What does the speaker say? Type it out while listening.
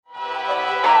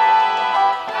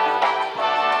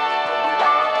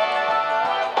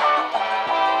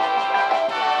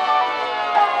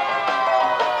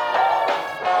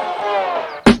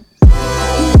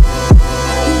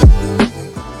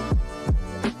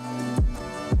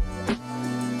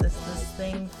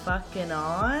fucking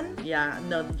on? Yeah,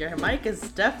 no, your mic is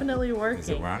definitely working. Is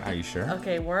it on? Are you sure?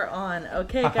 Okay, we're on.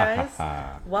 Okay, guys.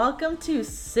 Welcome to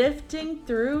Sifting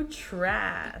Through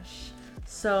Trash.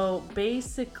 So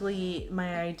basically,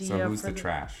 my idea So who's the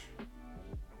trash?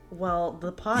 Well,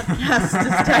 the podcast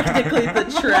is technically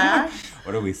the trash.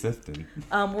 What are we sifting?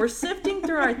 We're sifting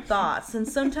through our thoughts, and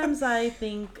sometimes I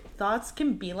think thoughts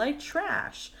can be like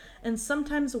trash. And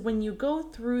sometimes when you go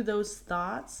through those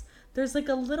thoughts, there's like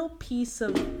a little piece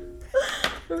of...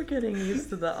 We're getting used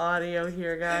to the audio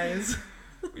here, guys.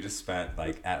 We just spent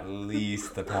like at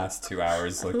least the past 2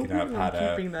 hours looking up how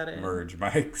to merge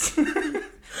mics.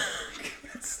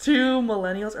 It's two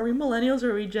millennials. Are we millennials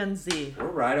or are we Gen Z? We're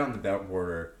right on the belt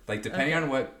border. Like depending on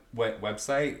what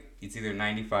website, it's either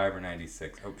 95 or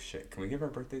 96. Oh shit, can we give our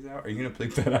birthdays out? Are you gonna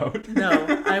bleep that out?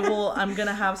 No, I will. I'm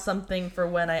gonna have something for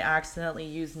when I accidentally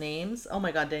use names. Oh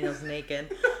my god, Daniel's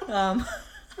naked.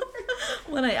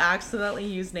 When I accidentally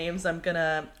use names, I'm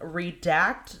gonna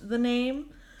redact the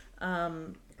name.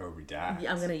 Redact.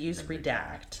 Yeah, I'm gonna use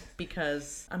redact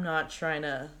because I'm not trying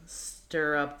to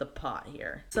stir up the pot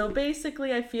here. So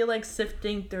basically, I feel like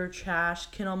sifting through trash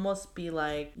can almost be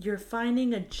like you're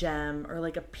finding a gem or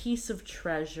like a piece of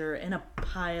treasure in a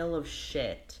pile of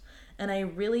shit. And I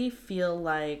really feel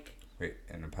like... Wait,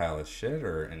 in a pile of shit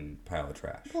or in a pile of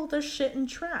trash? Well, there's shit and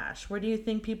trash. Where do you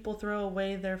think people throw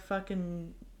away their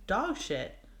fucking dog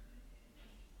shit?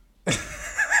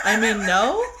 I mean,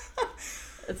 no?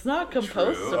 It's not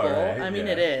compostable. Right, I mean,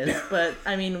 yeah. It is. But,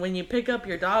 I mean, when you pick up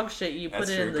your dog shit, you put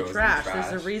it in the trash.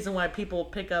 There's a reason why people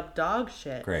pick up dog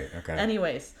shit. Great, okay.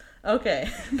 Anyways, okay.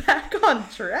 Back on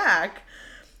track.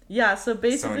 Yeah, so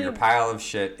basically... So in your pile of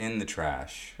shit in the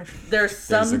trash, there's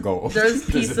a gold. There's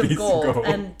a piece of gold.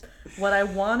 And what I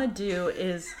want to do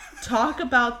is talk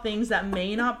about things that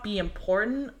may not be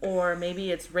important, or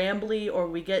maybe it's rambly, or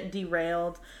we get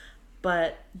derailed.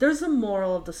 But there's a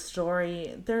moral of the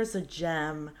story. There's a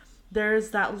gem.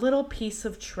 There's that little piece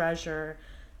of treasure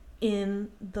in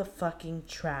the fucking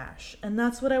trash. And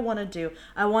that's what I want to do.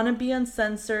 I want to be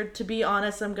uncensored. To be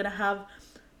honest, I'm going to have...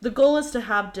 The goal is to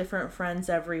have different friends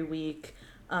every week.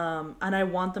 And I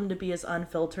want them to be as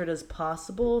unfiltered as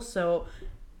possible. So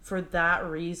for that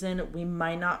reason, we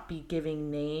might not be giving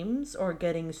names or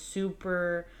getting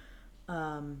super...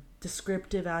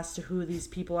 descriptive as to who these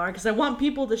people are, because I want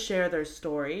people to share their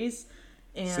stories.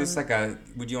 And so it's like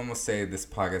would you almost say this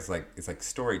podcast it's like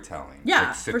storytelling? Yeah,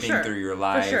 like sifting for sure. through your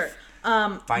life. For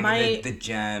sure. Finding the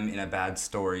gem in a bad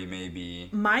story, maybe.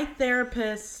 My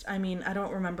therapist, I mean, I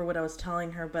don't remember what I was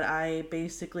telling her, but I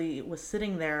basically was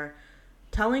sitting there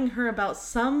telling her about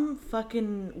some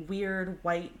fucking weird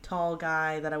white tall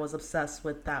guy that I was obsessed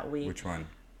with that week. Which one?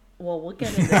 Well, we'll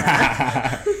get into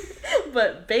that.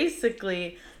 But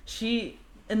basically, she,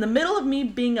 in the middle of me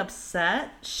being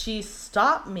upset, she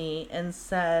stopped me and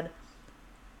said,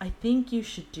 I think you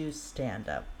should do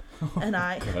stand-up. And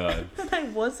I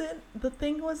wasn't, the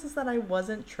thing was is that I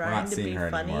wasn't trying to be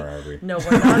funny. Anymore, are we? No,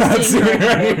 we're not seeing her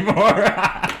anymore.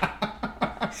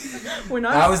 We're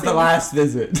not. That was the last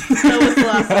visit. That was the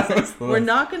last visit. We're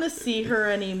not going to see her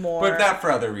anymore. But that for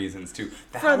other reasons too.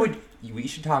 We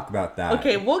should talk about that.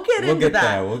 Okay, we'll get into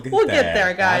that. We'll get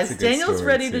there, guys. Daniel's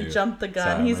ready to jump the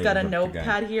gun. He's got a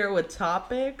notepad here with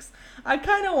topics. I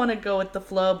kind of want to go with the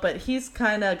flow, but he's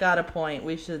kind of got a point.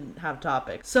 We should have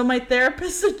topics. So my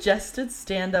therapist suggested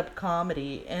stand-up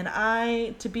comedy, and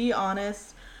to be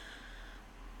honest,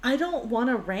 I don't want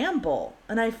to ramble.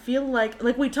 And I feel like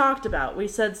we talked about, we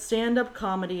said stand-up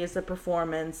comedy is a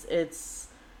performance. It's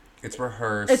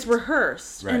rehearsed. It's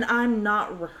rehearsed. Right. And I'm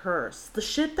not rehearsed. The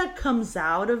shit that comes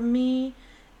out of me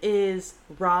is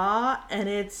raw, and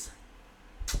it's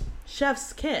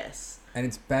chef's kiss. And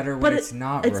it's better when it's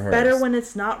not rehearsed. It's better when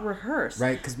it's not rehearsed.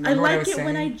 Right, because I like it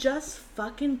when I just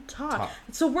fucking talk.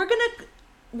 So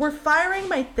we're firing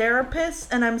my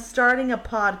therapist, and I'm starting a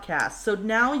podcast. So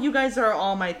now you guys are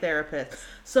all my therapists.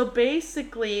 So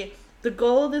basically, the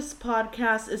goal of this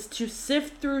podcast is to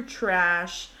sift through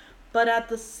trash, but at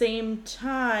the same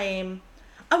time,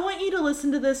 I want you to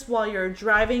listen to this while you're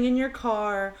driving in your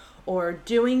car or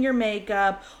doing your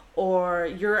makeup, or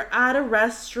you're at a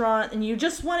restaurant and you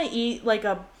just want to eat like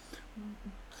a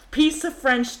piece of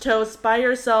French toast by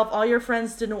yourself. All your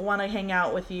friends didn't want to hang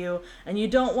out with you, and you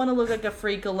don't want to look like a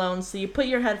freak alone, so you put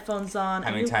your headphones on.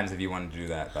 How many times have you wanted to do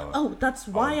that, Bella? Oh, that's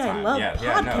why I love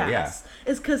podcasts.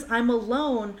 Is because I'm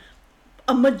alone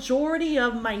a majority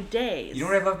of my days. You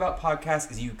know what I love about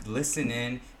podcasts is you listen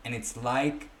in, and it's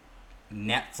like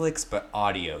Netflix but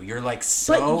audio. You're like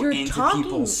so into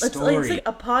people's story. It's like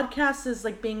a podcast is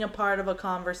like being a part of a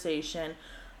conversation.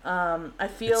 I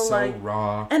feel it's like so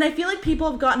raw. And I feel like people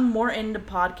have gotten more into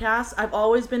podcasts. I've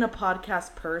always been a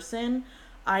podcast person.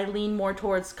 I lean more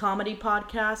towards comedy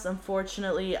podcasts.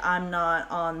 Unfortunately, I'm not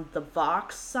on the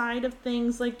Vox side of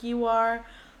things like you are.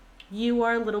 You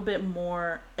are a little bit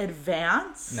more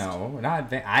advanced. No, not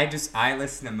advanced. I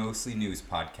listen to mostly news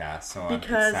podcasts, so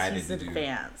because I'm excited he's to do.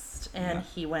 advanced, and Yeah.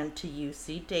 he went to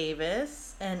UC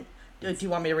Davis. And do you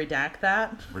want me to redact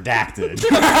that? Redacted.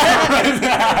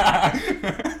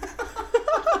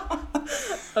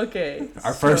 Okay.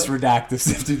 Our first redacted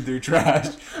sifting through trash.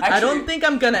 Actually, I don't think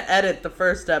I'm gonna edit the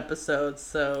first episode,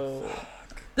 so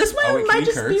this one wait, can might we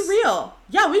just curse? be real.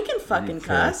 Yeah, we can fucking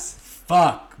cuss.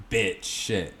 Fuck, bitch,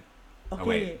 shit. Okay. Oh,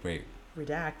 wait.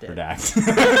 Redacted.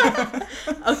 Redact.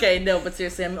 Okay, no, but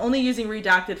seriously, I'm only using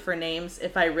redacted for names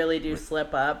if I really do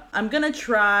slip up. I'm gonna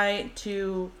try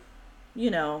to,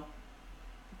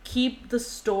 keep the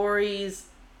stories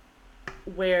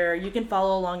where you can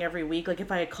follow along every week. Like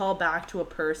if I call back to a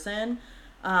person,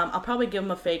 I'll probably give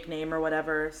them a fake name or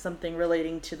whatever, something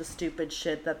relating to the stupid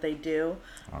shit that they do.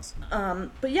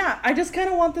 Awesome. But yeah, I just kind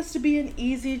of want this to be an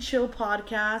easy, chill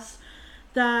podcast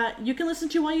that you can listen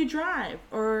to while you drive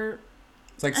or...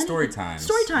 It's like story times.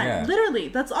 Story time, yeah. literally.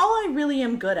 That's all I really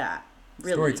am good at.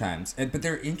 Really. Story times. But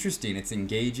they're interesting. It's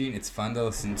engaging. It's fun to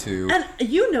listen to. And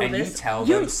you know and this. you tell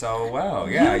them so well.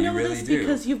 Yeah, you really this do.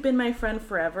 Because you've been my friend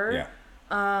forever.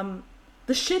 Yeah.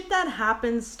 The shit that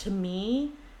happens to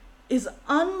me is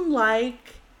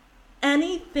unlike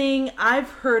anything I've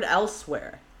heard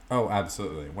elsewhere. Oh,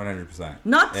 absolutely. 100%.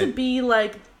 Not to be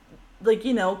like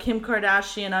Kim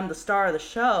Kardashian, I'm the star of the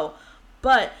show,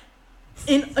 but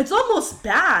it's almost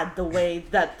bad the way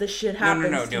that the shit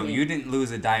happens to No. me. You didn't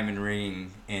lose a diamond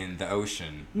ring in the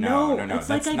ocean. No. It's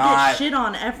like I not... get shit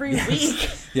on every week.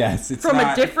 Yes, it's from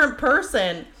not... a different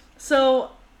person.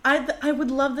 So I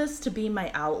would love this to be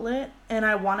my outlet, and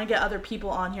I want to get other people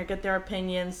on here, get their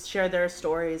opinions, share their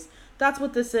stories. That's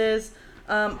what this is.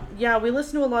 Yeah, we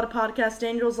listen to a lot of podcasts.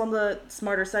 Daniel's on the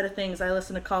smarter side of things. I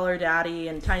listen to Call Her Daddy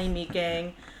and Tiny Meat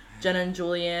Gang, Jenna and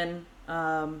Julian.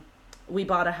 We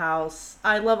Bought a House.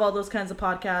 I love all those kinds of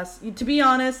podcasts. To be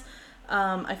honest,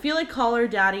 I feel like Call Her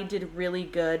Daddy did really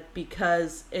good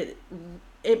because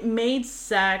it made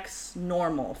sex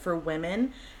normal for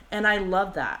women, and I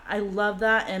love that.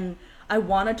 And I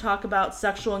want to talk about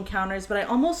sexual encounters, but I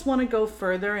almost want to go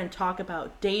further and talk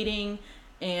about dating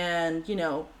and,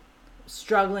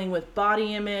 struggling with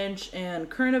body image and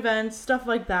current events, stuff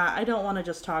like that. I don't want to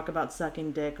just talk about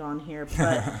sucking dick on here,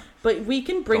 but we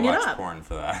can bring it up. Porn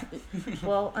for that.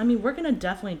 Well, I mean, we're gonna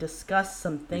definitely discuss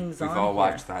some things We've on all here.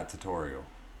 watched that tutorial.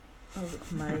 Oh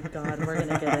my god, we're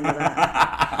gonna get into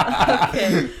that.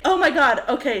 Okay. Oh my god.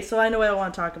 Okay, so I know what I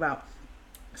want to talk about.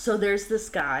 So there's this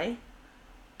guy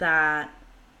that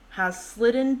has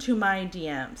slid into my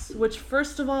DMs. Which,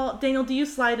 first of all, Daniel, do you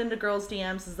slide into girls'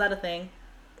 DMs? Is that a thing?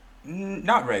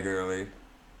 Not regularly.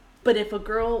 But if a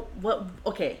girl, what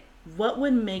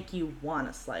would make you want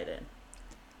to slide in?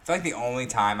 I feel like the only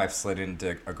time I've slid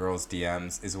into a girl's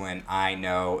DMs is when I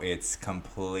know it's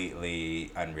completely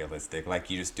unrealistic.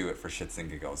 Like, you just do it for shits and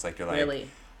giggles. Like, you're like,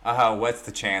 Really? What's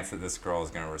the chance that this girl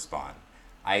is going to respond?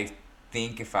 I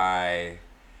think if I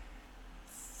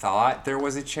thought there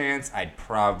was a chance, I'd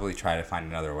probably try to find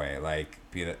another way. Like,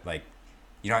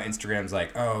 Instagram's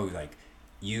like, oh, like,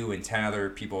 you and 10 other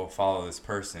people follow this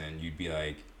person. You'd be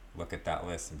like, look at that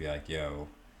list and be like, yo,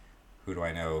 who do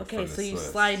I know from this Okay, so you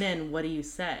list? slide in, what do you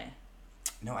say?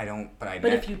 No, I don't, but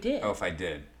if you did. Oh, if I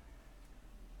did.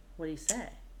 What do you say?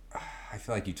 I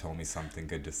feel like you told me something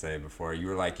good to say before. You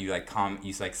were like, you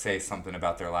say something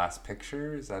about their last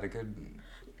picture. Is that a good...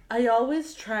 I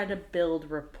always try to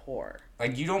build rapport.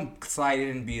 Like, you don't slide in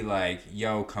and be like,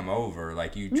 yo, come over.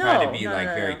 Like, you try to be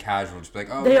very casual. Just be like,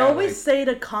 oh, They yeah, always like... say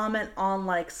to comment on,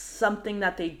 like, something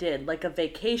that they did. Like a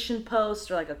vacation post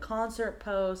or, like, a concert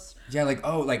post. Yeah, like,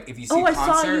 oh, like, if you see I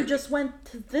concert... saw you just went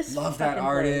to this love that fucking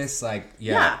artist. place. Like,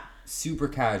 yeah. Super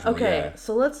casual, Okay,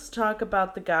 so let's talk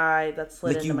about the guy that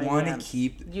slid into my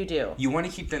DMs. You do. You want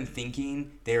to keep them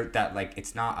thinking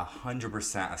it's not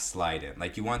 100% a slide in.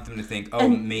 Like, you want them to think, oh,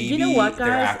 and maybe you know what, they're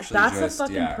guys? actually That's just... a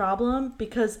fucking problem,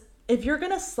 because if you're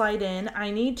gonna slide in, I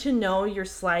need to know you're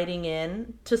sliding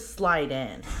in to slide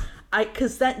in.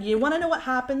 Because then, you want to know what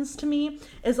happens to me?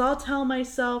 Is I'll tell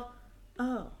myself,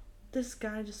 oh, this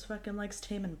guy just fucking likes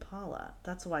Tame Impala.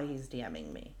 That's why he's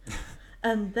DMing me.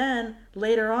 And then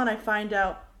later on I find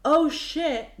out, oh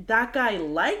shit, that guy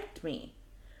liked me.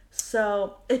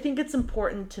 So I think it's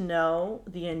important to know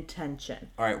the intention.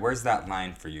 All right, where's that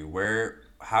line for you?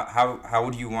 How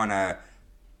would you want a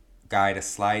guy to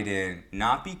slide in,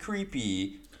 not be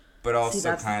creepy, but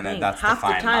also kind of that's half the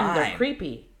fine the time line. they're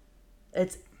creepy.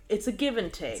 It's a give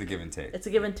and take. It's a give and take. It's a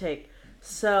give and take.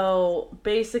 So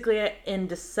basically, in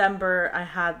December, I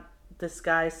had this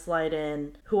guy slide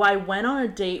in who I went on a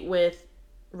date with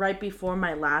right before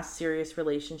my last serious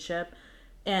relationship,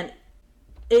 and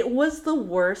it was the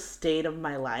worst date of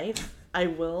my life. I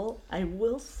will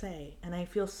say, and I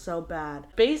feel so bad.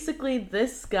 Basically,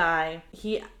 this guy,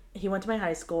 he went to my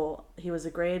high school. He was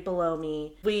a grade below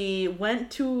me. We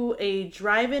went to a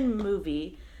drive-in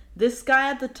movie. This guy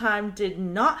at the time did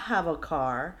not have a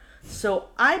car, so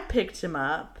I picked him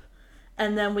up.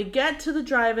 And then we get to the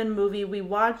drive-in movie. We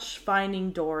watch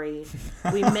Finding Dory.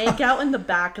 We make out in the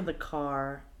back of the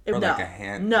car. Or like a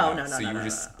hand. No. So you were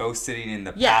just both sitting in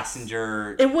the Yes.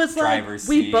 passenger It was driver's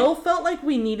like seat. we both felt like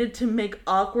we needed to make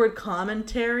awkward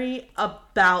commentary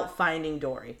about Finding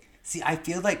Dory. See, I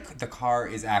feel like the car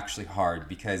is actually hard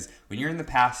because when you're in the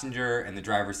passenger and the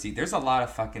driver's seat, there's a lot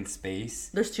of fucking space.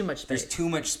 There's too much space. There's too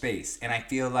much space. And I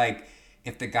feel like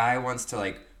if the guy wants to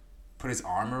like put his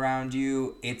arm around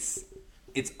you, it's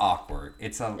awkward.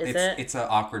 It's an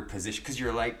awkward position because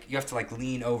you're like you have to like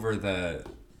lean over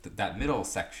that middle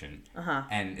section.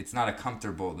 And it's not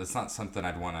that's not something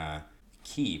I'd want to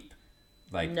keep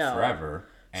like forever.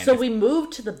 And so we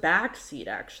moved to the back seat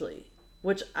actually,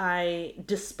 which I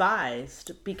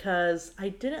despised because I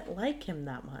didn't like him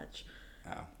that much.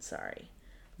 Oh. Sorry.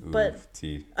 Ooh, but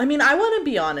tea. I mean, I want to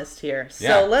be honest here. So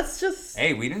Yeah. let's just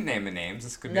Hey, we didn't name the names.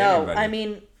 This could be anybody.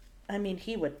 I mean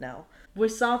he would know. We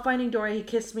saw Finding Dory. He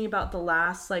kissed me about the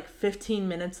last like 15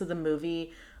 minutes of the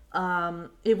movie.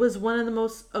 It was one of the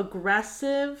most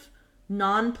aggressive,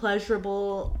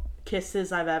 non-pleasurable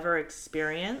kisses I've ever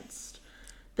experienced.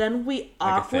 Then we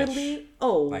awkwardly,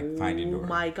 like Finding Dory.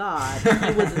 My God,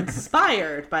 he was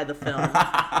inspired by the film.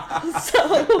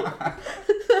 So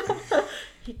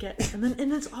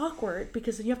and it's awkward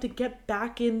because then you have to get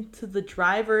back into the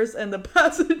driver's and the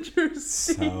passenger's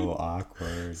seat. So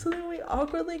awkward. So then we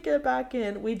awkwardly get back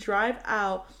in. We drive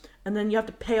out, and then you have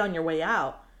to pay on your way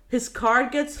out. His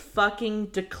card gets fucking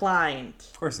declined.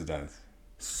 Of course it does.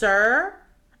 Sir?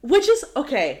 Which is,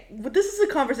 okay, this is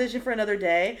a conversation for another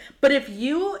day, but if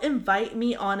you invite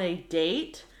me on a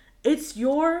date, it's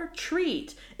your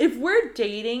treat. If we're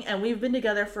dating and we've been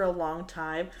together for a long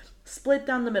time, split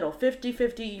down the middle,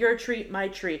 50-50, your treat, my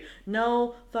treat.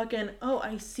 No fucking, oh,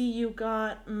 I see you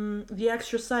got the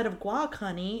extra side of guac,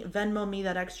 honey. Venmo me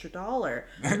that extra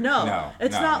 $1. No,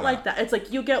 it's not like that. It's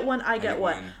like you get one, I get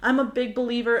one. I'm a big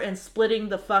believer in splitting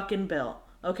the fucking bill,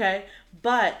 okay?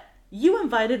 But you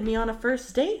invited me on a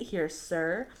first date here,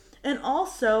 sir. And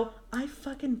also, I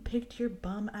fucking picked your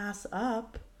bum ass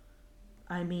up.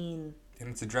 I mean... And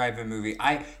it's a drive-in movie.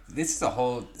 This is a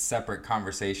whole separate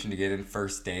conversation to get in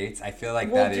first dates. I feel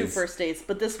like we'll do first dates,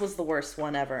 but this was the worst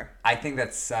one ever. I think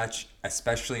that's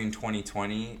especially in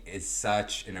 2020, is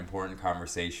such an important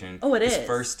conversation. Oh, it is.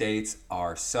 First dates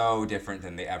are so different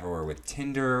than they ever were with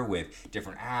Tinder, with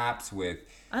different apps, with...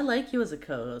 I like you as a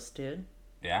co-host, dude.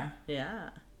 Yeah?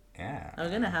 Yeah. Yeah. I'm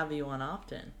going to have you on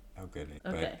often. Oh, goodness.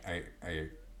 Okay. But are you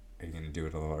going to do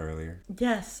it a little earlier?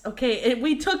 Yes. Okay.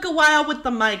 We took a while with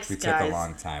the mics, We guys. took a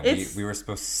long time. We were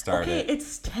supposed to start it. Okay,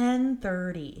 it's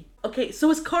 10:30. Okay, so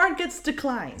his card gets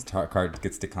declined. His card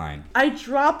gets declined. I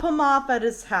drop him off at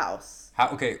his house.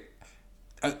 Okay.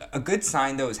 A good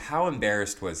sign, though, is how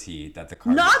embarrassed was he that the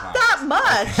card Not declined? that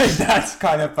much. That's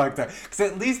kind of fucked up. Because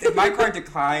at least if my card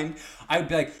declined, I would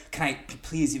be like, "Can I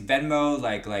please Venmo?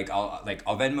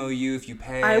 I'll Venmo you if you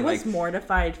pay." I was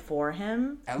mortified for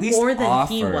him. At least more than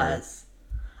offer. he was.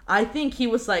 I think he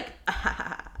was like,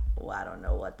 well, I don't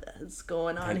know what is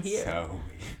going on That's here. so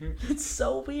weird. It's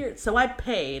so weird. So I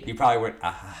paid. You probably went,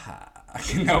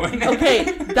 no.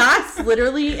 Okay, that's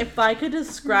literally, if I could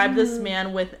describe this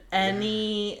man with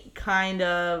any kind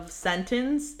of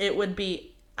sentence, it would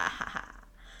be,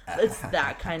 it's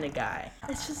that kind of guy.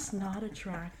 It's just not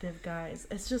attractive, guys.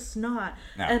 It's just not.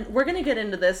 No. And we're going to get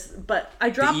into this, but I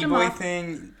dropped him off. The e-boy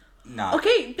thing, no.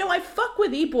 Okay, no, I fuck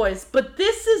with e-boys, but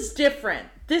this is different.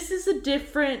 This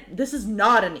is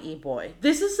not an e-boy.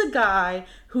 This is a guy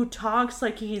who talks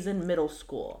like he's in middle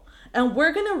school. And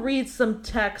we're going to read some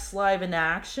text live in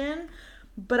action,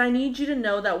 but I need you to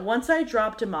know that once I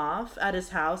dropped him off at his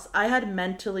house, I had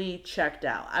mentally checked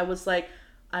out. I was like,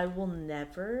 I will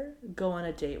never go on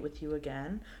a date with you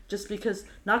again. Just because,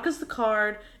 not because the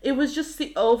card, it was just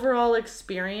the overall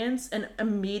experience. And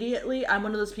immediately, I'm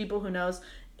one of those people who knows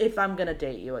if I'm going to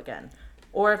date you again.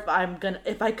 Or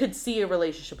if I could see a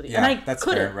relationship with you. Yeah, and I that's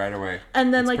couldn't. fair, right away.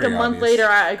 And then It's like a month obvious. later,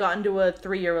 I got into a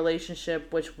 3-year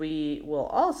relationship, which we will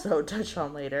also touch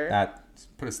on later.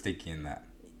 Put a sticky in that.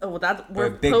 Oh, well,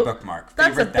 Big bookmark.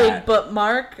 That's Favorite a big that.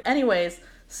 bookmark. Anyways,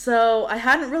 So I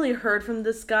hadn't really heard from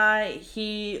this guy.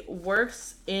 He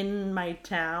works in my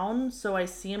town, so I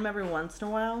see him every once in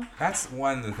a while. That's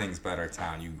one of the things about our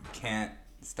town. You can't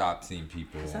stop seeing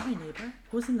people. Is that my neighbor?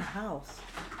 Who's in the house?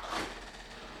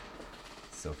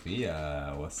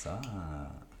 Sophia, what's up?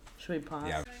 Should we pause?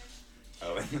 Yeah.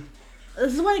 Oh.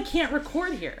 This is why I can't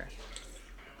record here.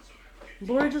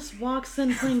 Laura just walks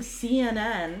in playing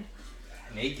CNN.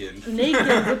 Naked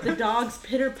with the dogs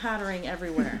pitter-pattering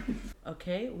everywhere.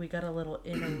 Okay, we got a little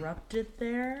interrupted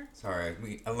there. Sorry,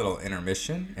 a little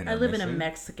intermission. I live in a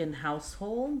Mexican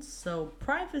household, so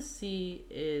privacy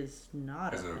is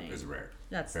not a thing. Is rare.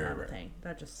 That's very not rare. a thing.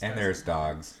 That just and there's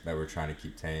dogs that we're trying to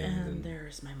keep tame. And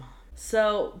there's my mom.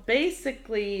 So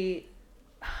basically,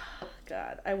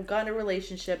 God, I got in a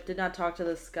relationship, did not talk to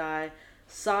this guy.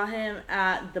 Saw him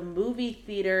at the movie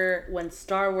theater when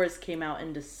Star Wars came out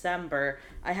in December.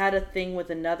 I had a thing with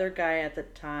another guy at the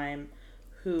time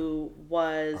who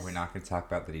was... Are we not going to talk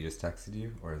about that he just texted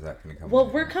you? Or is that going to come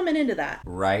Well, we're coming into that.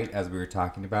 Right as we were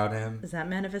talking about him. Is that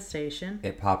manifestation?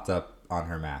 It popped up on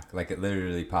her Mac. Like, it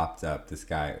literally popped up, this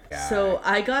guy. So,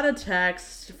 I got a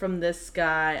text from this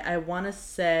guy. I want to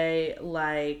say,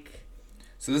 like...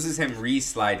 So this is him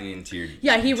re-sliding into your...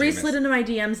 Yeah, he re-slid into my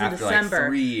DMs in December. Like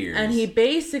 3 years. And he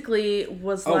basically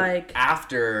was like...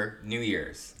 after New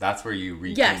Year's. That's where you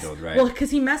rekindled, right? Well,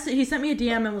 because he sent me a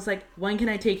DM and was like, when can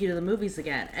I take you to the movies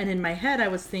again? And in my head, I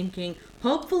was thinking,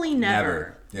 hopefully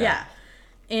never. Yeah.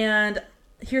 And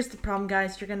here's the problem,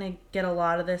 guys. You're going to get a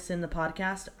lot of this in the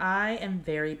podcast. I am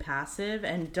very passive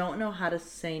and don't know how to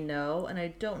say no. And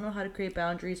I don't know how to create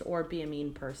boundaries or be a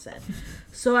mean person.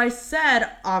 So I said,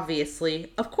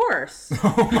 obviously, of course.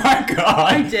 Oh my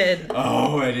God. I did.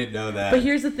 Oh, I didn't know that. But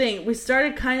here's the thing. We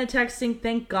started kind of texting.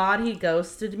 Thank God he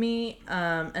ghosted me.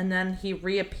 And then he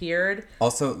reappeared.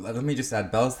 Also, let me just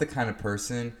add, Bella's the kind of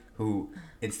person who,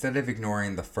 instead of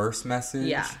ignoring the first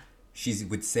message... She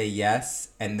would say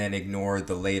yes and then ignore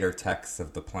the later texts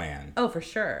of the plan. Oh, for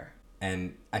sure.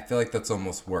 And I feel like that's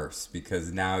almost worse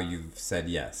because now you've said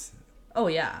yes. Oh,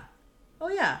 yeah.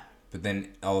 But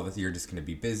then all of us, you're just going to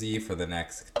be busy for the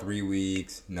next 3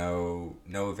 weeks. No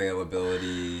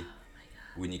availability.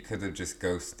 When you could have just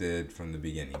ghosted from the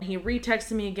beginning. He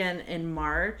retexted me again in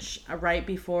March, right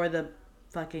before the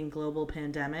fucking global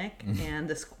pandemic and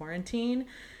this quarantine.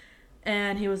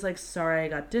 And he was like, sorry, I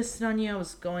got distant on you. I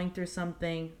was going through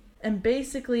something. And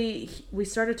basically, we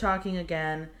started talking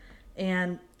again.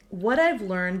 And what I've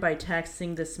learned by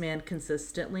texting this man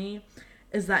consistently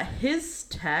is that his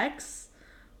texts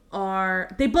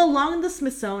they belong in the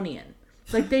Smithsonian.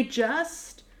 Like, they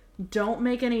just don't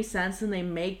make any sense. And they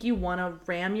make you want to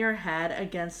ram your head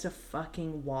against a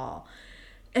fucking wall.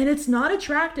 And it's not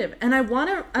attractive. And I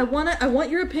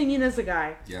want your opinion as a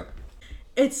guy. Yep.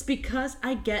 It's because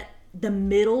I get the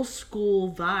middle school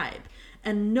vibe.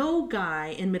 And no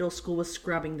guy in middle school was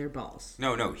scrubbing their balls.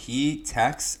 No. He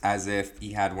texts as if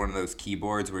he had one of those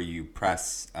keyboards where you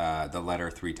press the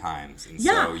letter 3 times. And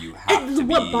so you have to be...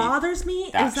 What bothers me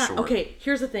is that... short. Okay,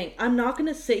 here's the thing. I'm not going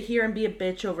to sit here and be a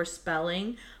bitch over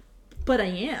spelling. But I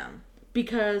am.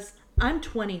 Because I'm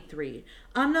 23.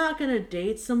 I'm not going to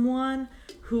date someone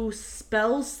who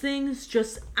spells things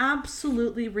just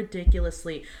absolutely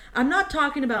ridiculously. I'm not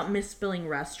talking about misspelling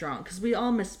restaurant, because we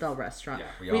all misspell restaurant.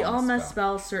 Yeah, we all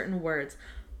misspell certain words.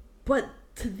 But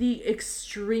to the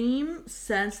extreme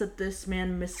sense that this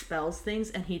man misspells things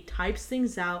and he types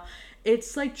things out,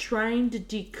 it's like trying to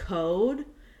decode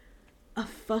a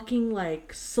fucking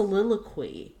like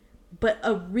soliloquy, but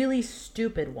a really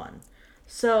stupid one.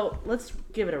 So let's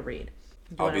give it a read.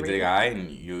 I'll be the guy and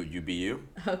you be you.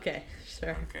 Okay,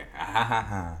 sure. Okay.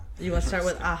 You want to start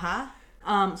with aha?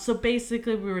 So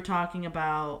basically we were talking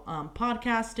about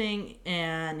podcasting,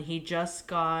 and he just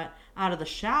got out of the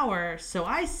shower. So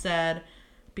I said,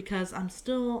 because I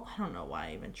don't know why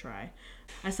I even try.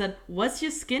 I said, what's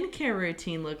your skincare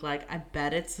routine look like? I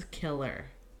bet it's a killer.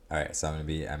 All right, so I'm gonna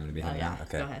be him now. Yeah,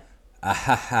 Okay. Go ahead.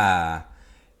 Ahaha.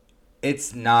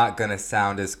 It's not gonna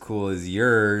sound as cool as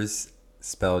yours,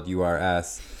 spelled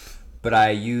URS, but I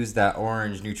use that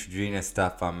orange Neutrogena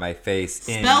stuff on my face.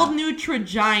 Spelled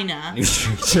Neutrogena.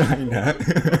 Neutrogena.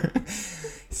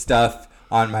 Stuff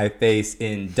on my face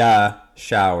in the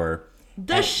shower.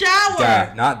 Shower.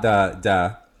 Duh, not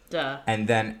the. Duh. And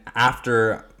then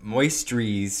after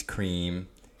moisturize cream,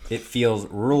 it feels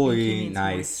really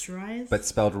nice, but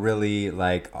spelled really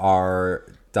like RLLY.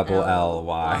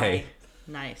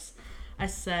 Nice. I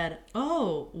said,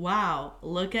 oh, wow,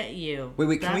 look at you.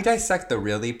 Wait, can we dissect the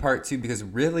really part too? Because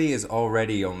really is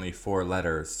already only 4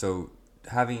 letters. So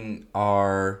having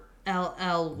RLLY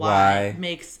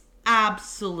makes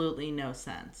absolutely no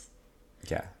sense.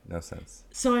 Yeah, no sense.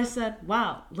 So I said,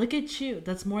 wow, look at you.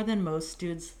 That's more than most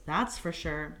dudes. That's for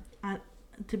sure.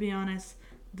 To be honest,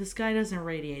 this guy doesn't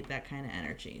radiate that kind of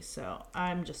energy. So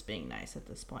I'm just being nice at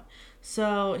this point.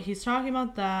 So he's talking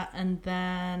about that. And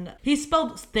then he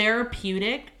spelled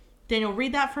therapeutic. Daniel,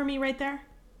 read that for me right there.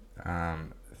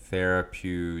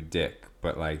 Therapeutic,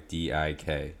 but like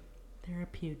D-I-K.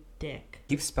 Therapeutic.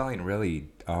 Keep spelling really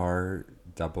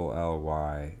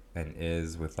R-double-L-Y and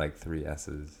is with like 3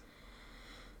 S's.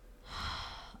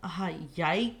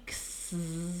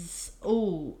 Yikes.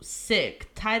 Oh, sick.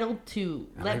 Title 2.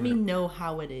 Let me know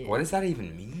how it is. What does that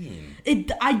even mean?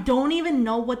 I don't even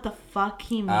know what the fuck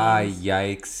he means.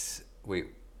 Yikes. Wait.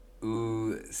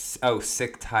 Ooh. Oh,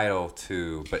 sick title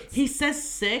 2. But he says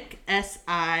sick,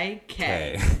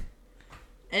 S-I-K.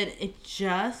 And it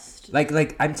just...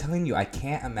 Like, I'm telling you, I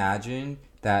can't imagine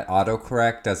that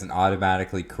autocorrect doesn't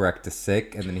automatically correct the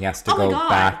sick, and then he has to go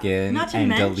back in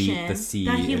and delete the C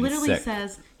that he literally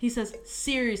sick. He says,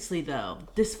 seriously though,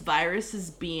 this virus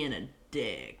is being a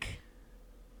dick.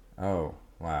 Oh,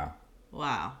 wow.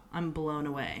 Wow, I'm blown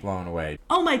away. Blown away.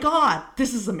 Oh my god,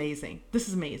 this is amazing. This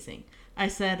is amazing. I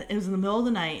said, it was in the middle of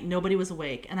the night, nobody was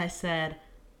awake, and I said,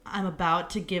 I'm about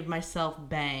to give myself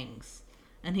bangs.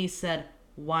 And he said,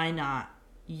 why not?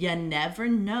 You never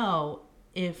know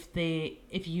if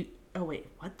you... Oh wait,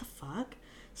 what the fuck?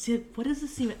 See, what does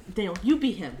this even... Daniel, you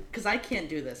be him, because I can't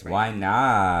do this right Why now.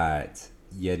 not?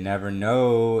 You never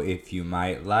know if you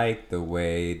might like the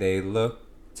way they look,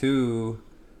 too.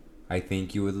 I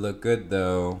think you would look good,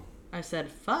 though. I said,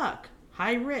 fuck.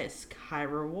 High risk, high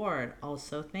reward.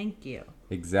 Also, thank you.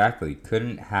 Exactly.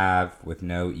 Couldn't have with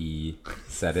no E.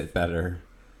 Said it better.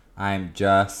 I'm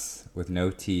just with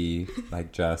no T,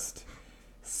 like just.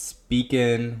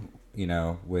 Speaking,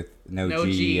 with no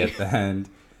G at the end.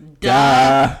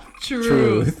 Duh.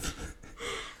 Truth.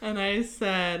 And I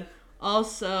said,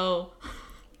 also...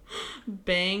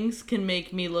 bangs can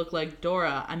make me look like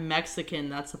Dora. I'm Mexican.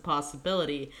 That's a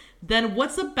possibility. Then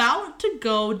what's about to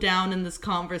go down in this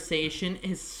conversation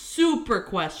is super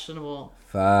questionable.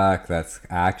 Fuck, that's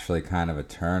actually kind of a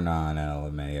turn on,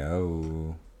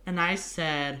 LMAO. And I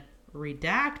said,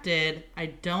 redacted, I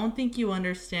don't think you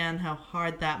understand how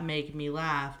hard that made me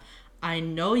laugh. I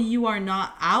know you are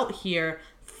not out here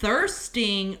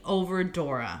thirsting over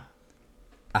Dora.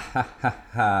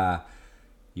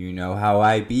 You know how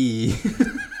I be.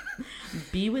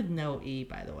 B with no E,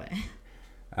 by the way.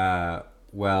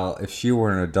 Well, if she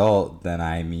were an adult, then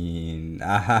I mean,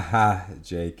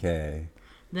 JK.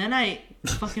 Then I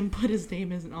fucking put his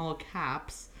name in all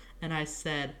caps, and I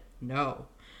said, no.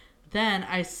 Then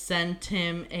I sent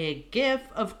him a gif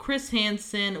of Chris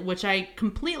Hansen, which I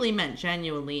completely meant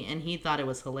genuinely, and he thought it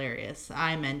was hilarious.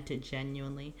 I meant it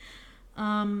genuinely.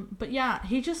 But yeah,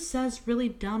 he just says really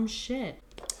dumb shit.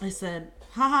 I said,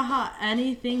 ha ha ha,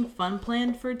 anything fun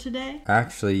planned for today?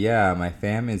 Actually, yeah, my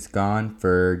family's gone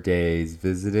for days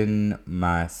visiting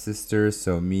my sister,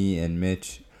 so me and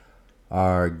Mitch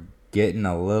are getting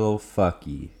a little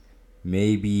fucky.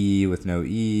 Maybe with no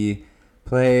E,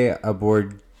 play a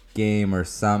board game or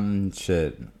some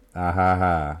shit. Ah ha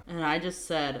ha. And I just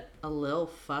said, a little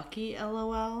fucky,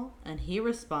 LOL? And he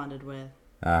responded with,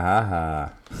 ah ha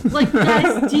ha. Like,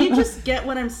 guys, do you just get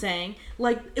what I'm saying?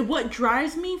 Like, what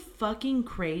drives me fucking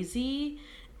crazy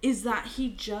is that he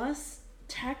just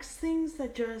texts things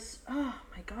that just, oh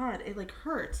my god, it like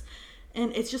hurts.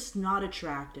 And it's just not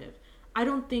attractive. I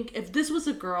don't think, if this was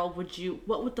a girl,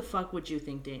 what the fuck would you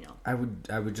think, Daniel? I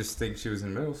would just think she was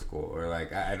in middle school, or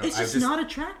like, I don't. It's just not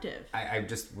attractive. I'd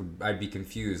be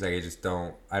confused. Like,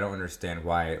 I don't understand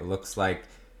why. It looks like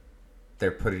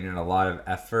they're putting in a lot of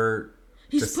effort.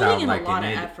 He's putting in a lot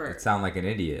of effort. It sound like an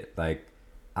idiot. Like,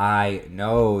 I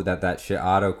know that shit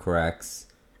autocorrects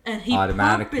and he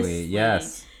automatically.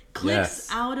 Yes. Clicks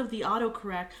out of the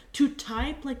autocorrect to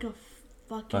type like a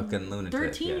fucking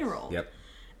lunatic. 13-year-old. Yes. Yep.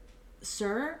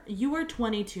 Sir, you are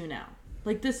 22 now.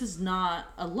 Like, this is not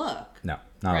a look. No,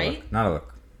 not right? a look. Not a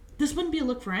look. This wouldn't be a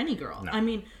look for any girl. No. I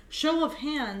mean, show of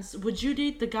hands, would you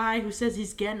date the guy who says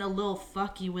he's getting a little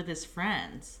fucky with his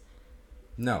friends?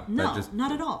 No, not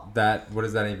at all. What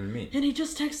does that even mean? And he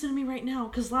just texted me right now,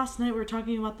 because last night we were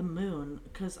talking about the moon,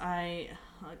 because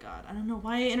oh god, I don't know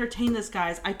why I entertain this,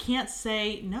 guys. I can't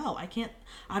say no. I can't.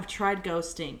 I've tried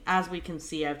ghosting. As we can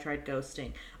see, I've tried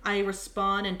ghosting. I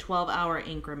respond in 12-hour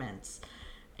increments.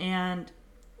 And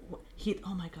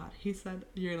oh my god, he said,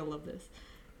 you're gonna love this.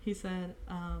 He said,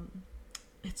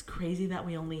 it's crazy that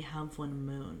we only have one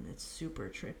moon. It's super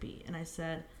trippy. And I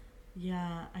said,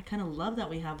 yeah, I kind of love that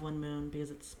we have one moon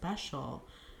because it's special.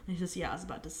 And he says, yeah, I was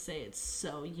about to say it's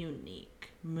so unique.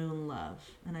 Moon love.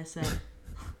 And I said,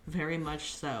 Very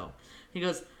much so. He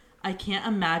goes, I can't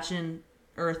imagine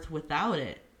Earth without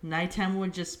it. Nighttime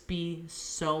would just be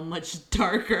so much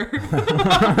darker.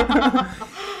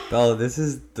 Bella, this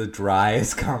is the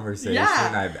driest conversation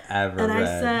I've ever read. And I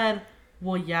said,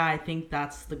 well, yeah, I think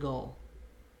that's the goal.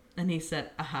 And he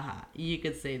said, you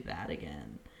could say that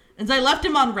again. And so I left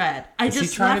him on red. Is he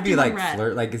trying to be like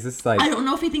flirt? Like, is this like... I don't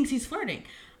know if he thinks he's flirting.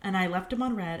 And I left him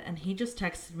on red, and he just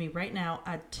texted me right now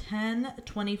at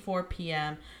 10:24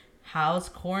 p.m. How's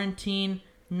quarantine?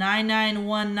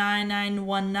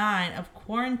 99199919 of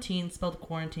quarantine, spelled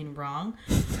quarantine wrong.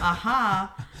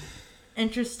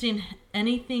 Interesting.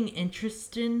 Anything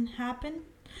interesting happen?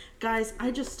 Guys, I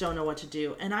just don't know what to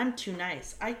do, and I'm too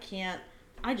nice. I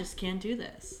just can't do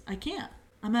this. I can't.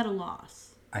 I'm at a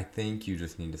loss. I think you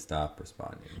just need to stop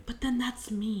responding. But then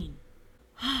that's mean.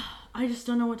 I just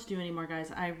don't know what to do anymore,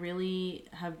 guys. I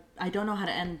don't know how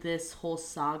to end this whole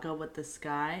saga with this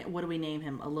guy. What do we name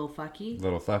him? A Lil Fucky?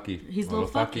 Little Fucky. He's Lil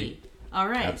Fucky. All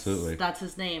right. Absolutely. That's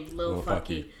his name, Lil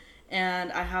Fucky.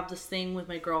 And I have this thing with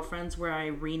my girlfriends where I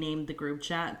renamed the group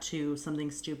chat to something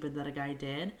stupid that a guy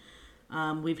did.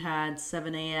 We've had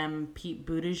 7 a.m. Pete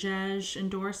Buttigieg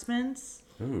endorsements.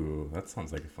 Ooh, that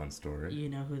sounds like a fun story. You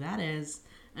know who that is.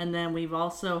 And then we've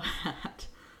also had...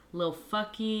 Lil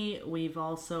Fucky. We've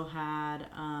also had...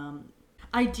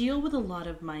 I deal with a lot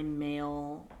of my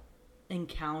male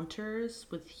encounters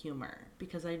with humor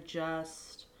because I don't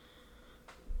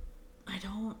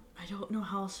know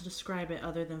how else to describe it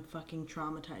other than fucking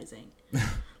traumatizing.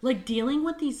 Like, dealing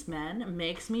with these men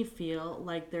makes me feel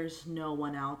like there's no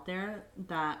one out there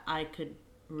that I could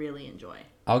really enjoy.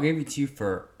 I'll give it to you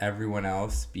for everyone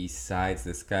else besides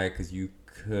this guy because you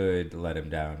could let him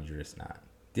down. You're just not.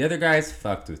 The other guys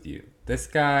fucked with you. This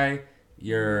guy,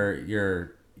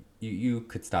 you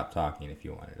could stop talking if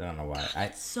you wanted. I don't know why.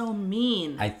 It's so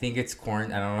mean. I think it's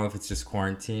quarantine. I don't know if it's just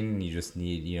quarantine and you just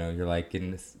need, you're like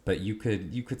in this, but you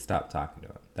could stop talking to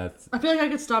him. I feel like I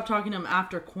could stop talking to him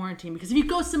after quarantine because if you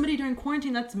ghost somebody during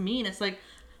quarantine, that's mean. It's like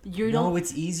No,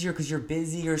 it's easier because you're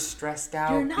busy. You're stressed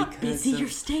out. You're not busy. You're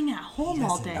staying at home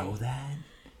all day. He doesn't know that.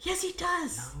 Yes, he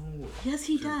does. No. Yes,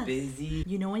 he does. Busy.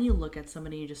 You know when you look at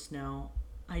somebody, you just know.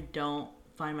 I don't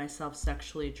find myself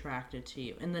sexually attracted to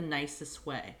you in the nicest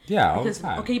way. Yeah, all the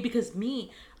time. Okay, because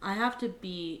I have to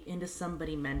be into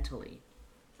somebody mentally.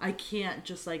 I can't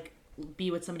just like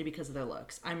be with somebody because of their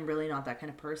looks. I'm really not that kind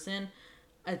of person.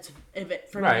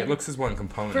 Looks is one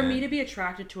component. For me to be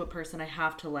attracted to a person, I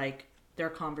have to like their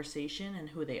conversation and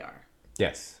who they are.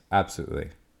 Yes,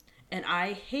 absolutely. And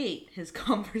I hate his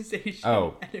conversation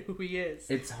and who he is.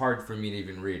 It's hard for me to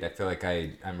even read. I feel like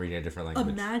I'm reading a different language.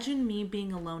 Imagine me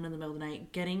being alone in the middle of the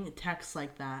night, getting texts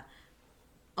like that,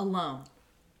 alone.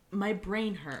 My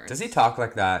brain hurts. Does he talk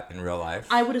like that in real life?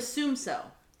 I would assume so.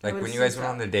 Like when you guys went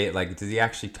on the date, like does he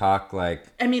actually talk like...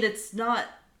 I mean, it's not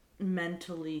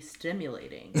mentally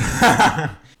stimulating.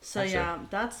 So yeah,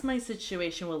 that's my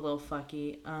situation with Lil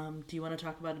Fucky. Do you want to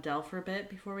talk about Adele for a bit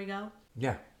before we go?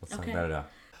 Yeah, let's talk about Adele.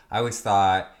 I always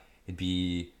thought it'd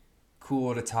be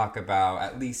cool to talk about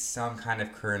at least some kind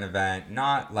of current event,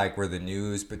 not like we're the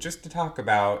news, but just to talk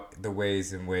about the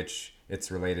ways in which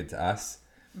it's related to us.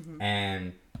 Mm-hmm.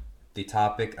 And the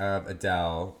topic of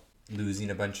Adele losing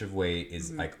a bunch of weight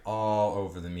is like all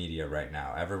over the media right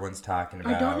now. Everyone's talking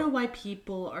about... I don't know why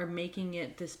people are making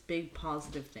it this big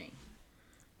positive thing.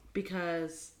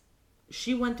 Because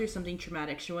she went through something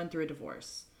traumatic. She went through a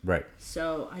divorce. Right.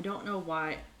 So I don't know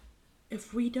why...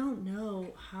 If we don't know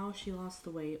how she lost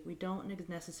the weight, we don't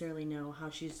necessarily know how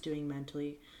she's doing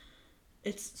mentally.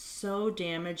 It's so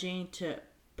damaging to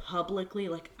publicly,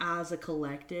 like as a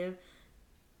collective,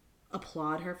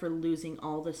 applaud her for losing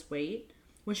all this weight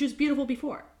when she was beautiful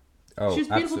before. Oh, she was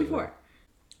beautiful absolutely. before.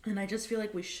 And I just feel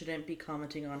like we shouldn't be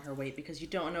commenting on her weight because you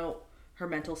don't know her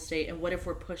mental state. And what if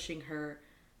we're pushing her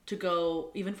to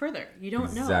go even further? You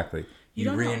don't know. Exactly.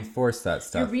 You reinforce that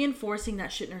stuff. You're reinforcing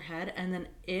that shit in her head. And then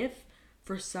if...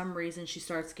 for some reason she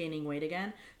starts gaining weight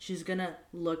again, she's gonna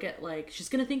she's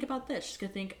gonna think about this. She's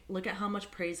gonna think, look at how much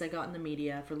praise I got in the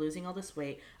media for losing all this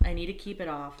weight. I need to keep it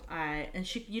off.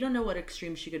 You don't know what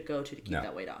extreme she could go to keep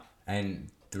that weight off.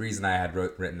 And the reason I had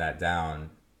written that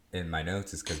down in my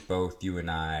notes is because both you and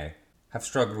I have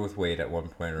struggled with weight at one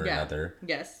point or another.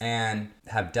 Yes. And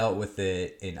have dealt with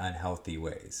it in unhealthy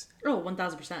ways. Oh,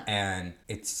 1,000%. And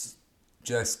it's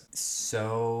just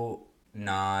so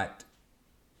not...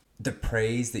 The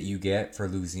praise that you get for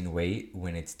losing weight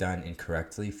when it's done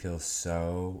incorrectly feels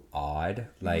so odd.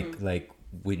 Like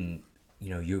when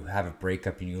you have a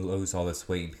breakup and you lose all this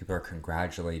weight and people are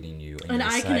congratulating you. And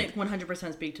I can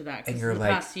 100% speak to that. Because in the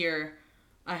past year,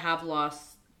 I have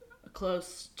lost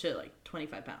close to like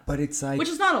 25 pounds. But it's like, which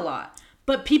is not a lot.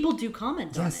 But people do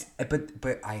comment on it. Yes,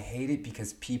 but I hate it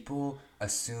because people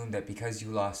assume that because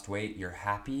you lost weight, you're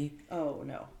happy. Oh,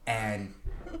 no. And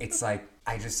it's like,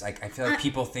 I feel like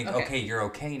people think, okay, you're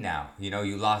okay now. You know,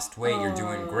 you lost weight, you're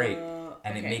doing great.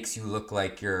 And it makes you look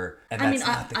like you're, and that's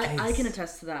not the case. I can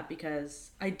attest to that because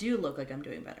I do look like I'm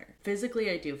doing better. Physically,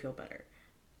 I do feel better.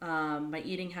 My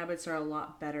eating habits are a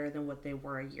lot better than what they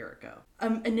were a year ago.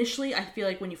 Initially, I feel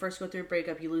like when you first go through a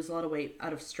breakup, you lose a lot of weight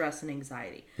out of stress and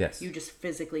anxiety. Yes. You just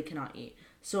physically cannot eat.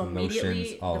 So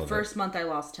immediately, Emotions, the first month I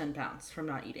lost 10 pounds from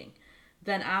not eating.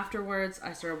 Then afterwards,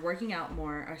 I started working out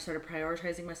more. I started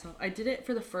prioritizing myself. I did it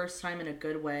for the first time in a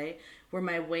good way, where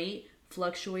my weight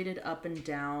fluctuated up and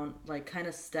down, like kind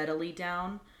of steadily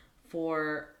down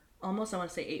for almost, I want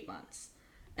to say 8 months.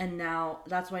 And now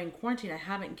that's why in quarantine I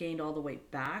haven't gained all the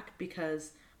weight back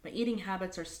because my eating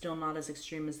habits are still not as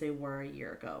extreme as they were a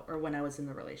year ago or when I was in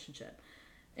the relationship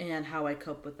and how I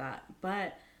cope with that.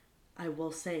 But I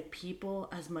will say people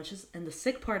as much as, and the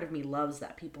sick part of me loves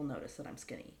that people notice that I'm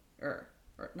skinny or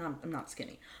no, I'm not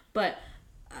skinny, but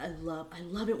I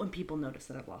love it when people notice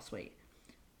that I've lost weight.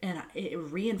 And it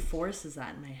reinforces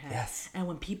that in my head. Yes. And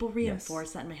when people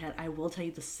reinforce that in my head, I will tell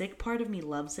you the sick part of me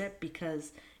loves it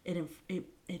because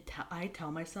I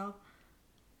tell myself,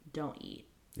 don't eat.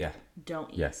 Yeah.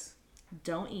 Don't eat. Yes.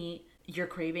 Don't eat. You're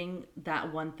craving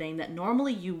that one thing that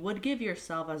normally you would give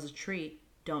yourself as a treat.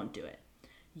 Don't do it.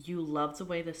 You love the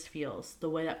way this feels, the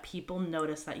way that people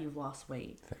notice that you've lost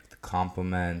weight. The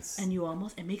compliments. And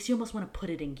it makes you almost want to put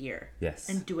it in gear. Yes.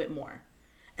 And do it more.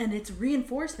 And it's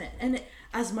reinforcement. And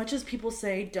as much as people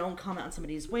say don't comment on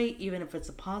somebody's weight, even if it's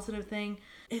a positive thing,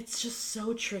 it's just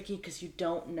so tricky because you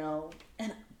don't know.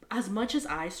 And as much as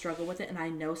I struggle with it and I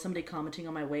know somebody commenting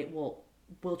on my weight will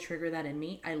trigger that in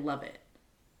me, I love it.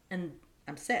 And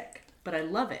I'm sick, but I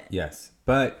love it. Yes.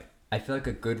 But I feel like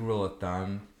a good rule of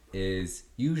thumb is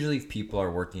usually if people are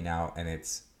working out and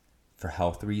it's for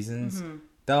health reasons,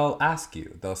 they'll ask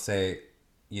you. They'll say,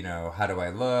 you know, how do I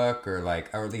look? Or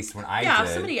like, or at least when I did. Yeah, if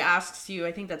somebody asks you,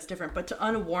 I think that's different. But to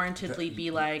unwarrantedly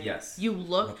be like, yes, you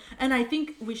look, and I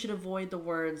think we should avoid the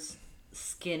words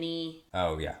skinny.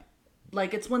 Oh, yeah.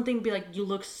 Like, it's one thing to be like, you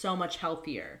look so much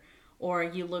healthier. Or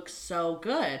you look so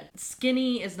good.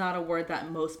 Skinny is not a word that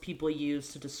most people use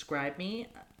to describe me,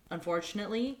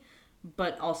 unfortunately.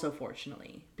 But also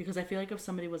fortunately. Because I feel like if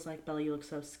somebody was like, Bella, you look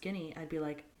so skinny, I'd be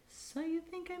like, so you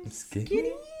think I'm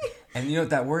skinny? And you know,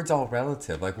 that word's all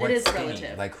relative. Like, what's skinny?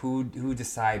 Relative. Like, who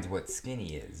decides what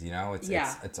skinny is? You know,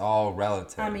 Yeah. it's all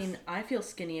relative. I mean, I feel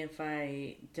skinny if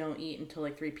I don't eat until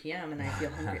like 3 p.m. and I feel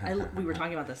hungry. We were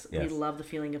talking about this. Yes. We love the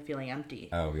feeling of feeling empty.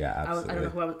 Oh, yeah, absolutely. I don't know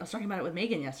who I was talking about it with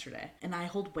Megan yesterday. And I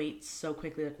hold weight so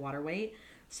quickly, like water weight.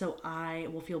 So I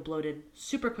will feel bloated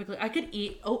super quickly. I could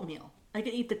eat oatmeal. I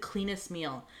could eat the cleanest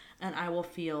meal. And I will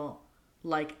feel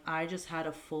like I just had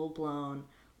a full-blown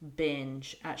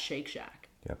binge at Shake Shack.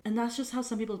 Yep. And that's just how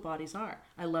some people's bodies are.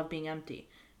 I love being empty.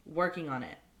 Working on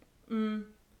it.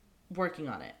 Working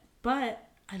on it. But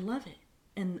I love it.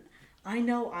 And I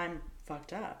know I'm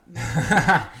fucked up.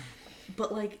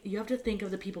 But like, you have to think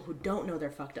of the people who don't know they're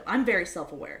fucked up. I'm very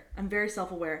self-aware.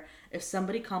 If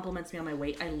somebody compliments me on my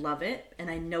weight, I love it. And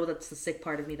I know that's the sick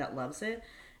part of me that loves it.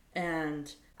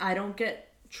 And I don't get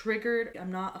triggered.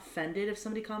 I'm not offended if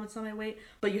somebody comments on my weight,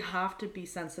 but you have to be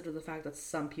sensitive to the fact that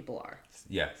some people are.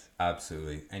 Yes,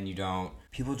 absolutely. And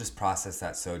people just process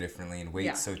that so differently, and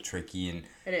weight's so tricky. And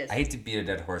it is. I hate to beat a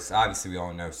dead horse. Obviously, we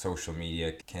all know social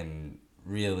media can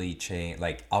really change.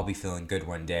 Like, I'll be feeling good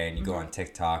one day and you go on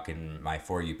TikTok and my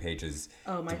For You page is...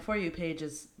 Oh, my For You page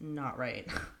is not right.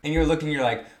 And you're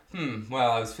like,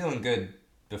 well, I was feeling good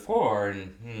before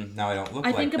and now I don't look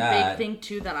like that. I think a big thing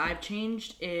too that I've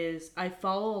changed is I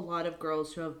follow a lot of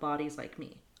girls who have bodies like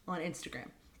me on Instagram.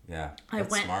 Yeah,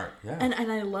 that's smart. Yeah, and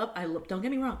I love. Don't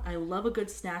get me wrong. I love a good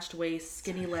snatched waist,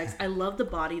 skinny legs. I love the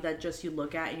body that just you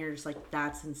look at and you're just like,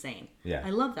 that's insane. Yeah, I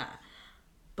love that.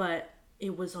 But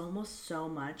it was almost so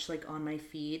much like on my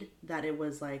feed that it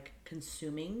was like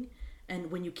consuming,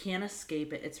 and when you can't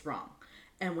escape it, it's wrong.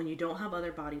 And when you don't have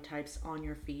other body types on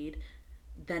your feed,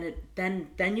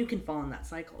 then you can fall in that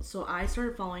cycle. So I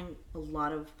started following a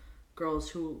lot of girls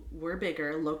who were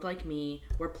bigger, looked like me,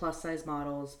 were plus size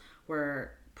models,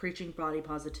 were preaching body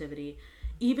positivity.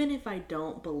 Even if I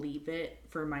don't believe it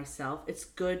for myself, it's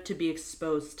good to be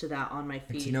exposed to that on my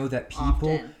feed. And to know that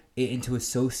people and to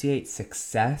associate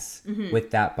success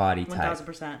with that body type.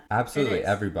 1000%. Absolutely,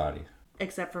 everybody.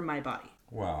 Except for my body.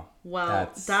 Wow.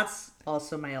 Well, that's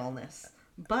also my illness.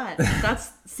 But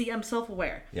I'm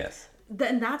self-aware. Yes.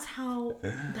 And that's how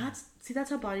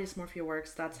body dysmorphia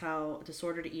works. That's how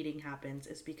disordered eating happens,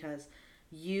 is because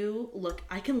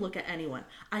I can look at anyone.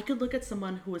 I could look at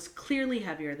someone who is clearly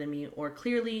heavier than me or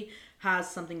clearly has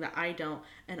something that I don't,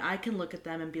 and I can look at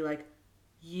them and be like,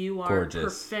 you are gorgeous.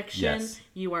 Perfection. Yes.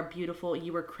 You are beautiful.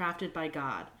 You were crafted by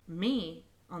God. Me,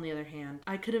 on the other hand,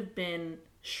 I could have been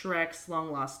Shrek's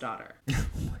long lost daughter. Oh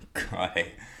my God.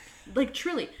 Like,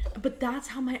 truly. But that's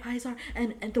how my eyes are.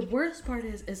 And the worst part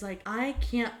is like, I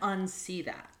can't unsee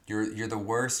that. You're the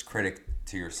worst critic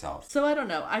to yourself. So I don't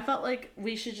know. I felt like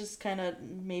we should just kind of,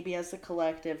 maybe as a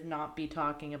collective, not be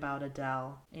talking about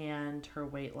Adele and her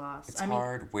weight loss. It's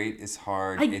hard. Weight is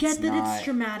hard. I get that it's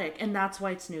dramatic, and that's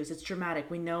why it's news. It's dramatic.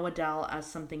 We know Adele as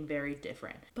something very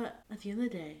different. But at the end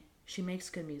of the day, she makes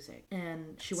good music,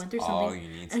 and she went through something.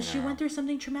 And she went through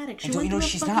something traumatic. And don't you know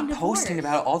she's not posting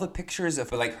about all the pictures of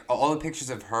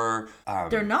her.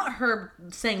 They're not her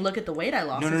saying, "Look at the weight I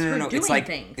lost." No. Doing it's like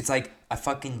things. It's like a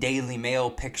fucking Daily Mail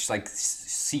picture, like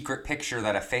secret picture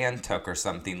that a fan took or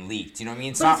something leaked. You know what I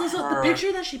mean? It's not her. The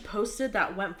picture that she posted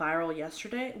that went viral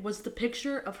yesterday was the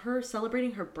picture of her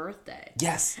celebrating her birthday.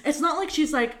 Yes. It's not like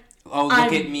she's like, oh,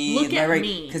 look at me. Look at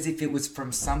me. Because if it was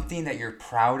from something that you're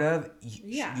proud of,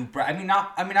 I'm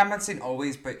not saying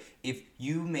always, but if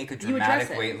you make a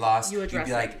dramatic weight loss, you'd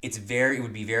be like, it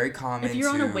would be very common. If you're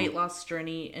on a weight loss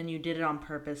journey and you did it on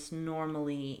purpose,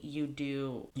 normally you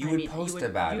would post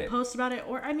about it,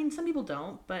 or some people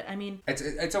don't, but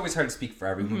it's always hard to speak for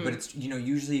everyone, but it's,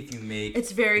 usually if you make,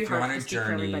 it's very hard to speak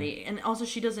for everybody, and also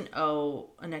she doesn't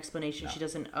owe an explanation. No. She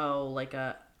doesn't owe like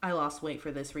I lost weight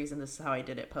for this reason, this is how I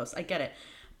did it post. I get it.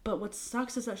 But what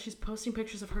sucks is that she's posting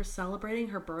pictures of her celebrating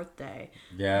her birthday.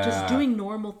 Yeah. Just doing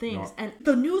normal things. No. And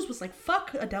the news was like,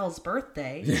 fuck Adele's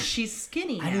birthday. She's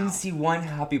skinny now. I didn't see one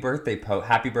happy birthday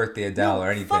Adele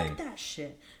or anything. Fuck that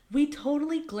shit. We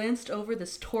totally glanced over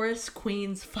this Taurus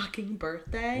queen's fucking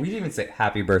birthday. We didn't even say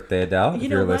happy birthday, Adele, if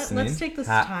you're listening. Let's take this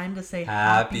time to say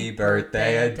happy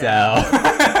birthday,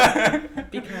 Adele.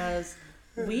 Because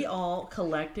we all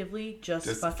collectively just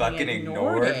fucking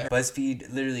ignored it.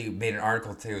 BuzzFeed literally made an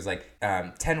article too. It was like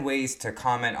 10 ways to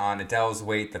comment on Adele's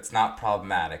weight that's not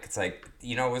problematic. It's like,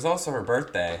 it was also her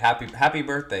birthday. Happy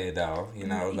birthday, Adele.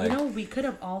 We could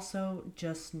have also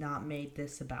just not made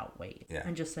this about weight. Yeah.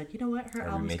 And just said, you know what, her album's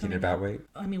coming out. Are we making it about weight?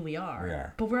 We are. We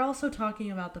are. But we're also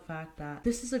talking about the fact that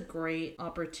this is a great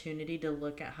opportunity to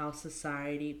look at how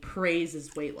society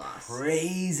praises weight loss.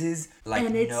 Praises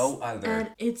like no other. And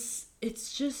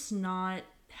it's just not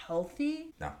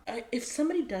healthy. No. If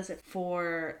somebody does it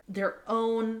for their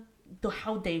own,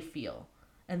 how they feel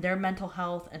and their mental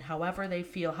health and however they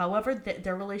feel,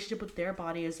 their relationship with their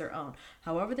body is their own.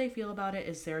 However they feel about it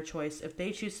is their choice. If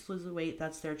they choose to lose the weight,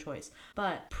 that's their choice.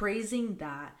 But praising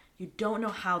that, you don't know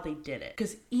how they did it.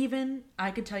 Because even,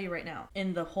 I can tell you right now,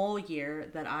 in the whole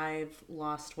year that I've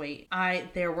lost weight,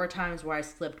 there were times where I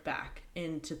slipped back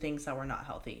into things that were not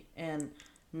healthy and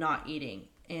not eating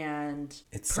and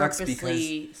it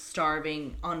purposely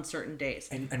starving on certain days.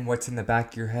 And what's in the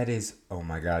back of your head is, oh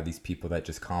my God, these people that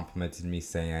just complimented me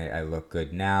saying I look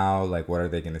good now, like what are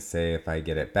they going to say if I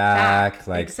get it back?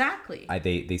 Like exactly.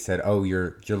 They said, oh,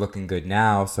 you're looking good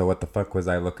now, so what the fuck was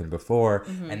I looking before?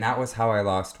 Mm-hmm. And that was how I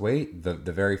lost weight. The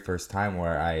very first time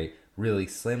where I really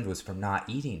slimmed was from not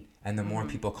eating. And the more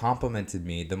people complimented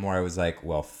me, the more I was like,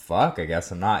 well, fuck, I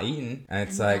guess I'm not eating. And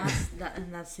it's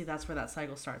that's where that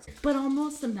cycle starts. But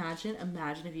almost imagine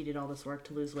if you did all this work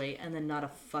to lose weight and then not a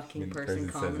fucking person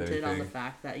commented on the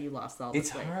fact that you lost all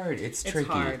this weight. It's hard. It's tricky.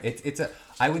 Hard.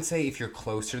 I would say if you're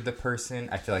closer to the person,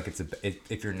 I feel like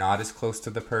if you're not as close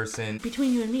to the person.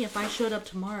 Between you and me, if I showed up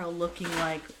tomorrow looking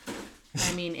like,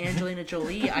 Angelina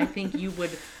Jolie, I think you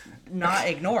would not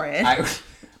ignore it.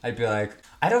 I'd be like,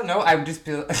 I don't know. I would just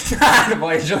be like,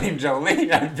 well, Angelina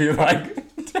Jolie. I'd be like,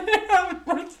 damn,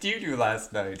 what did you do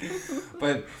last night?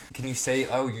 But can you say,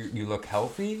 oh, you look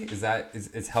healthy?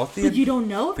 Is healthy? But you don't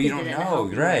know. But you don't know,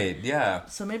 right? Yeah.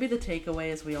 So maybe the takeaway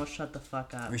is we all shut the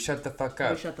fuck up. We shut the fuck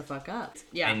up.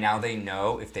 Yeah. And now they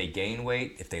know if they gain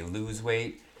weight, if they lose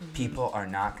weight, people are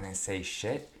not going to say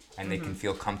shit, and they can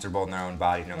feel comfortable in their own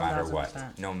body no matter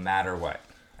what. No matter what.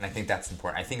 And I think that's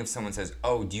important. I think if someone says,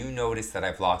 oh, do you notice that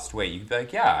I've lost weight? You could be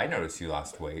like, yeah, I noticed you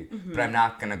lost weight. Mm-hmm. But I'm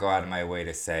not going to go out of my way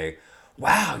to say,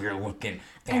 wow, you're looking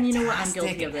fantastic. And you know what? I'm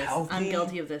guilty of this. Healthy. I'm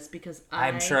guilty of this because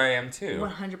I'm sure I am too.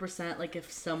 100%. Like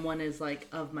if someone is like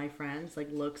of my friends,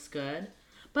 like looks good.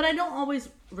 But I don't always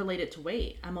relate it to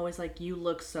weight. I'm always like, you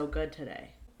look so good today.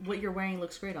 What you're wearing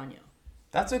looks great on you.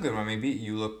 That's a good one. Maybe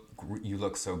you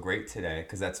look so great today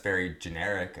because that's very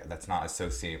generic. That's not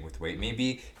associated with weight.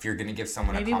 Maybe if you're gonna give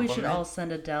someone a compliment. Maybe we should all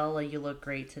send Adele a "You look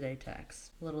great today"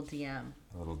 text. A little DM.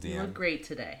 You look great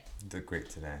today. You look great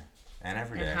today, and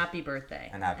every day. And happy birthday.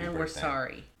 And happy birthday. And we're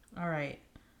sorry. All right.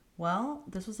 Well,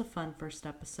 this was a fun first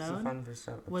episode.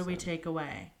 What did we take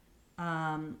away?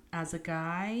 As a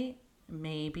guy,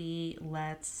 maybe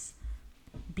let's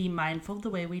be mindful of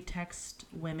the way we text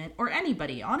women or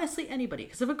anybody. Honestly, anybody.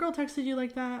 Because if a girl texted you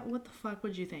like that, what the fuck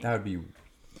would you think? That would be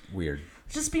weird.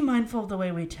 Just be mindful of the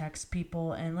way we text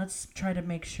people, and let's try to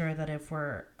make sure that if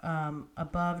we're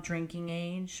above drinking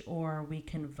age or we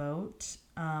can vote,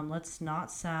 let's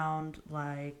not sound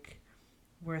like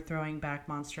we're throwing back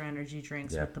Monster Energy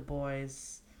drinks with the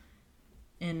boys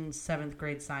in 7th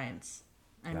grade science.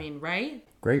 I mean, right?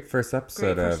 Great first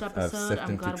episode, of sifting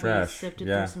I'm glad through trash. We sifted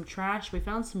through some trash. We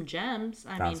found some gems.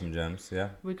 Found some gems, yeah.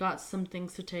 We got some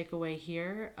things to take away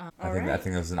here. I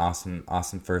think it was an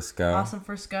awesome first go. Awesome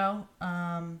first go.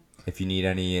 If you need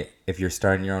if you're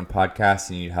starting your own podcast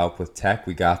and you need help with tech,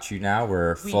 we got you now.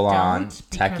 We're full on techies.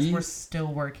 Because we're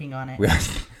still working on it.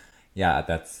 Yeah,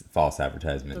 that's false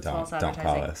advertisement. That's don't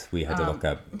call us. We had to look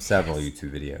up several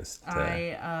YouTube videos.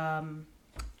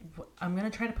 I'm going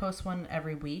to try to post one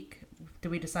every week.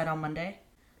 Did we decide on Monday?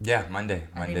 Yeah, Monday.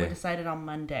 I think we decided on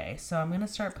Monday. So I'm going to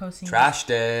start posting. Trash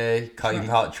Day. You can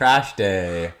call it Trash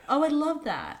Day. Oh, I love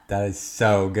that. That is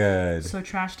so good. So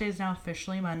Trash Day is now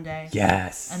officially Monday.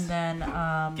 Yes. And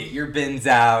then... get your bins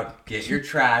out. Get your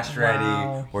trash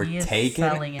ready. We're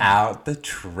taking out the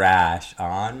trash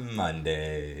on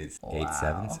Mondays. Wow.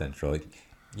 8/7 Central.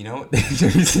 You know,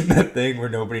 have you seen that thing where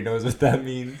nobody knows what that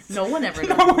means? No one ever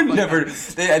knows. No one never.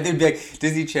 They'd be like,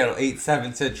 Disney Channel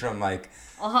 8/7 Central. I'm like...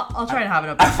 I'll try to have it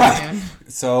up soon.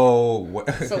 So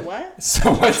what? So what?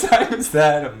 So what time is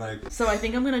that? I'm like... So I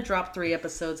think I'm going to drop 3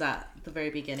 episodes at the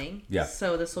very beginning. Yeah.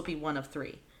 So this will be 1 of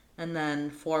 3. And then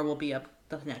 4 will be up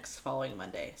the next following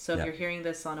Monday. So if you're hearing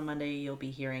this on a Monday, you'll be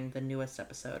hearing the newest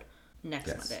episode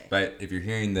next Monday. But if you're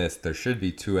hearing this, there should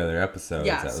be 2 other episodes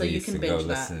at least. So you can binge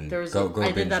that.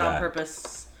 I did that on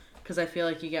purpose because I feel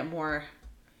like you get more...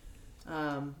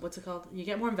 what's it called? You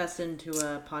get more invested into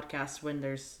a podcast when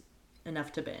there's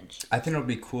enough to binge. I think it'll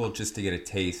be cool just to get a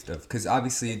taste of, because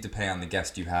obviously depending on the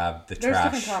guest you have, there's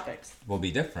different topics. Will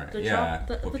be different.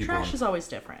 The trash is always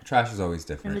different. Trash is always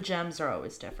different. And the gems are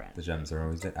always different.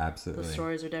 Absolutely. The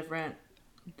stories are different.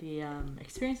 The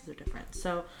experiences are different.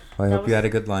 So I hope you had a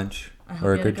good lunch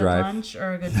or a good drive. I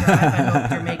hope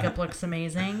your makeup looks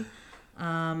amazing.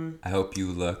 I hope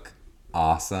you look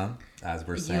awesome, as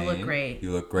we're saying. You look great.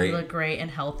 You look great. You look great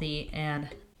and healthy, and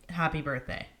happy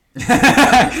birthday.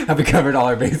 Have we covered all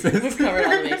our bases? We've covered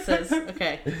all the bases.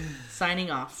 Okay. Signing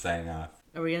off. Are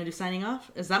we going to do signing off?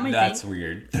 Is that my thing? That's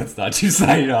weird. That's not you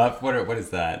signing off. What is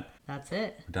that? That's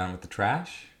it. We're done with the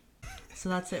trash? So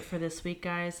that's it for this week,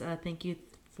 guys. Thank you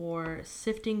for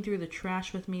sifting through the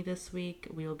trash with me this week.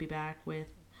 We will be back with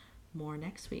more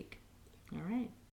next week. All right.